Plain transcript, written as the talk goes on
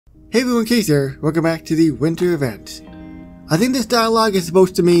Hey everyone, Case here. Welcome back to the winter event. I think this dialogue is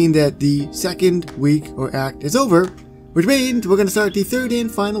supposed to mean that the second week or act is over, which means we're going to start the third and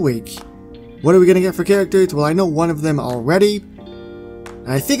final week. What are we going to get for characters? Well, I know one of them already.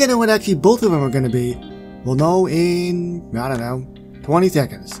 And I think I know what actually both of them are going to be. We'll know in, I don't know, 20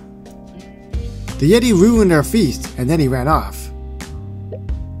 seconds. The Yeti ruined our feast, and then he ran off.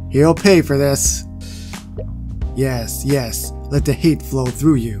 He'll pay for this. Yes, yes, let the hate flow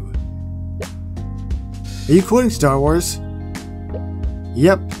through you. Are you quoting Star Wars?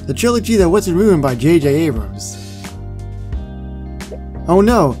 Yep, the trilogy that wasn't ruined by J.J. Abrams. Oh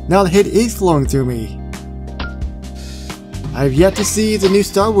no, now the hate is flowing through me. I've yet to see the new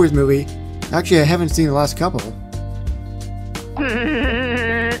Star Wars movie. Actually, I haven't seen the last couple.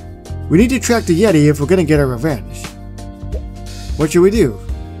 We need to track the Yeti if we're gonna get our revenge. What should we do?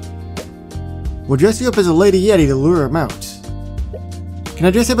 We'll dress you up as a Lady Yeti to lure him out. Can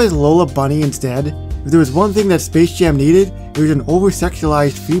I dress up as Lola Bunny instead? If there was one thing that Space Jam needed, it was an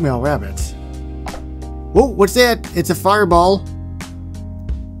over-sexualized female rabbit. Whoa, what's that? It's a fireball.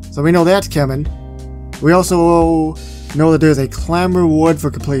 So we know that's coming. We also know that there's a climb reward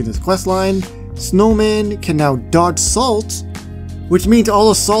for completing this questline. Snowman can now dodge salt, which means all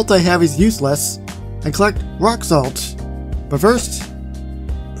the salt I have is useless, and collect rock salt. But first,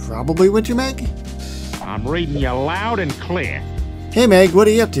 probably Winter Meg? I'm reading you loud and clear. Hey Meg, what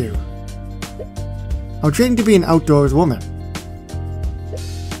are you up to? I'm training to be an outdoors woman.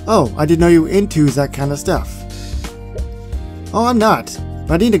 Oh, I didn't know you were into that kind of stuff. Oh, I'm not,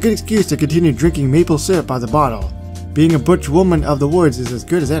 but I need a good excuse to continue drinking maple syrup by the bottle. Being a butch woman of the woods is as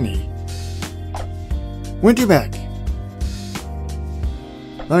good as any. Winter Meg.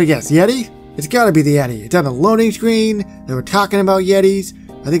 Let me guess, Yeti? It's gotta be the Yeti. It's on the loading screen. They were talking about Yetis.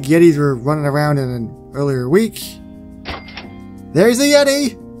 I think Yetis were running around in an earlier week. There's the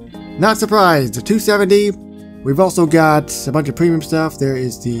Yeti! Not surprised, the 270. We've also got a bunch of premium stuff. There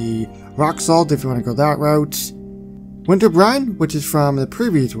is the rock salt if you want to go that route. Winter Brine, which is from the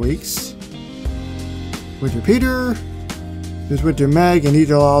previous weeks. Winter Peter. There's Winter Meg, and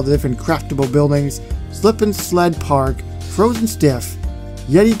these are all the different craftable buildings. Slip and Sled Park, Frozen Stiff,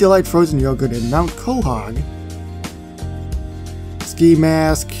 Yeti Delight Frozen Yogurt, and Mount Quahog. Ski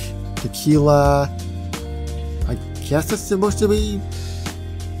Mask, Tequila. I guess that's supposed to be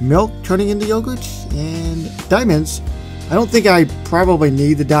milk turning into yogurt, and diamonds. I don't think I probably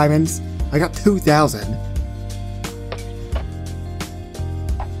need the diamonds. I got 2,000.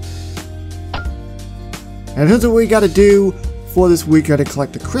 And here's what we gotta do for this week. Gotta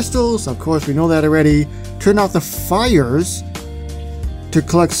collect the crystals. Of course, we know that already. Turn off the fires to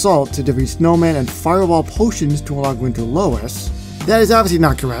collect salt to defeat snowmen, and fireball potions to unlock Winter Lois. That is obviously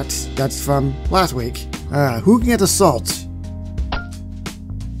not correct. That's from last week. Who can get the salt?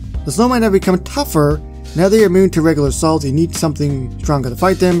 The snowmen have become tougher. Now they are immune to regular salt. You need something stronger to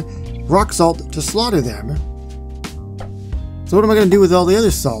fight them. Rock salt to slaughter them. So what am I going to do with all the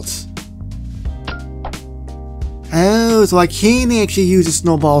other salts? Oh, so I can actually use a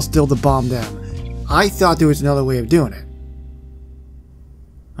snowball still to bomb them. I thought there was another way of doing it.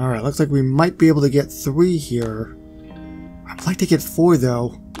 Alright, looks like we might be able to get 3 here. I'd like to get 4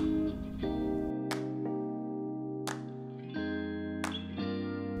 though.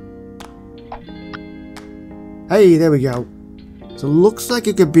 Hey, there we go. So looks like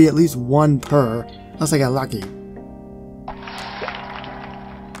it could be at least 1 per, unless I got lucky.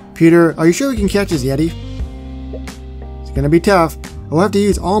 Peter, are you sure we can catch this Yeti? It's gonna be tough. I'll have to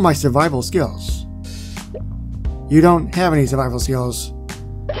use all my survival skills. You don't have any survival skills.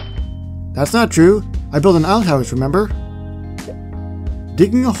 That's not true. I built an outhouse, remember?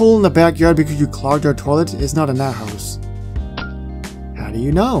 Digging a hole in the backyard because you clogged our toilet is not an outhouse. How do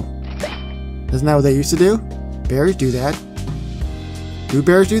you know? Isn't that what they used to do? Bears do that. Do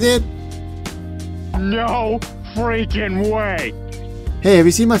bears do that? No freaking way! Hey, have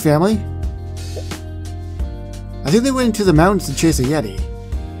you seen my family? I think they went into the mountains to chase a Yeti.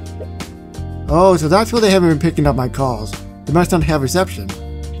 Oh, so that's why they haven't been picking up my calls. They must not have reception.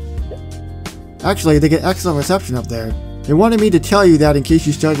 Actually, they get excellent reception up there. They wanted me to tell you that in case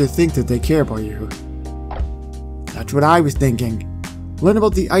you started to think that they care about you. That's what I was thinking. Learn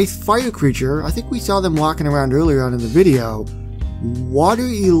about the ice fire creature. I think we saw them walking around earlier on in the video. Water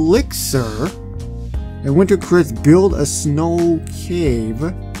elixir. And Winter Chris build a snow cave.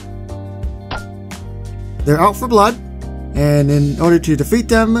 They're out for blood. And in order to defeat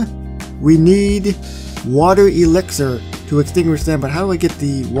them, we need water elixir to extinguish them. But how do I get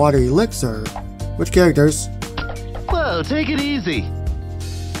the water elixir? Which characters? Whoa, take it easy.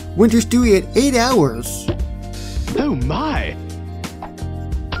 Winter Stewie at 8 hours. Oh my!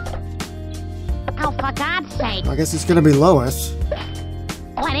 Oh, for God's sake. I guess it's gonna be Lois.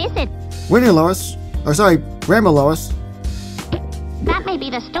 What is it? Winter Lois. Or sorry, Rambo Lois. That may be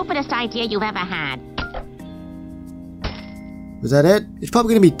the stupidest idea you've ever had. Was that it? It's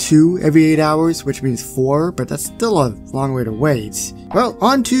probably gonna be 2 every 8 hours, which means 4, but that's still a long way to wait. Well,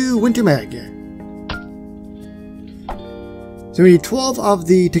 on to Winter Meg. So we need 12 of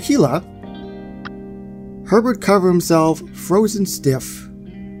the tequila. Herbert cover himself, frozen stiff.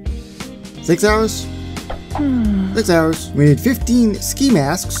 6 hours? 6 hours. We need 15 ski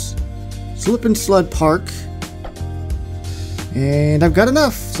masks. Slip and Sled Park. And I've got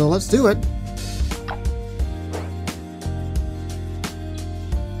enough, so let's do it.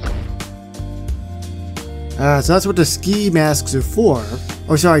 So that's what the ski masks are for.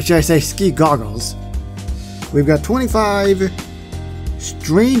 Oh, sorry, should I say ski goggles? We've got 25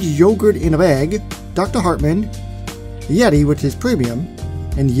 strange yogurt in a bag, Dr. Hartman, Yeti, which is premium,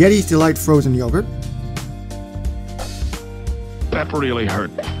 and Yeti's Delight frozen yogurt. That really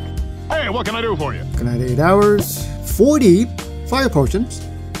hurt. Hey, what can I do for you? Good night, 8 hours. 40 fire potions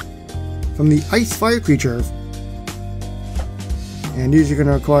from the ice fire creature. And usually you're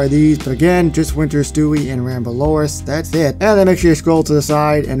going to acquire these, but again, just Winter Stewie and Rambo Lois. That's it. And then make sure you scroll to the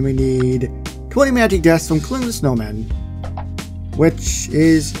side, and we need 20 magic deaths from Killing the Snowman, which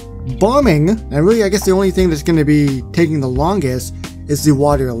is bombing. And really, I guess the only thing that's going to be taking the longest is the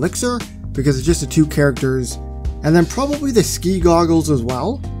water elixir, because it's just the 2 characters, and then probably the ski goggles as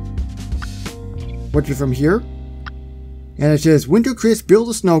well, which are from here. And it says Winter Chris build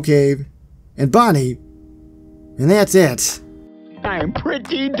a snow cave, and Bonnie, and that's it. I'm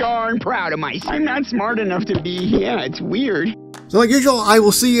pretty darn proud of myself. I'm not smart enough to be here. It's weird. So like usual, I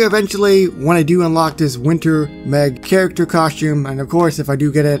will see you eventually when I do unlock this Winter Meg character costume. And of course, if I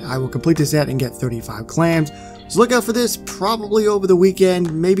do get it, I will complete the set and get 35 clams. So look out for this probably over the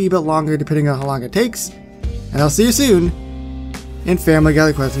weekend, maybe a bit longer depending on how long it takes. And I'll see you soon in Family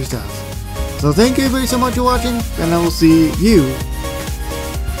Guy Quest and stuff. So thank you everybody so much for watching, and I will see you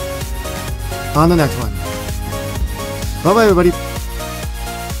on the next one. Bye bye everybody.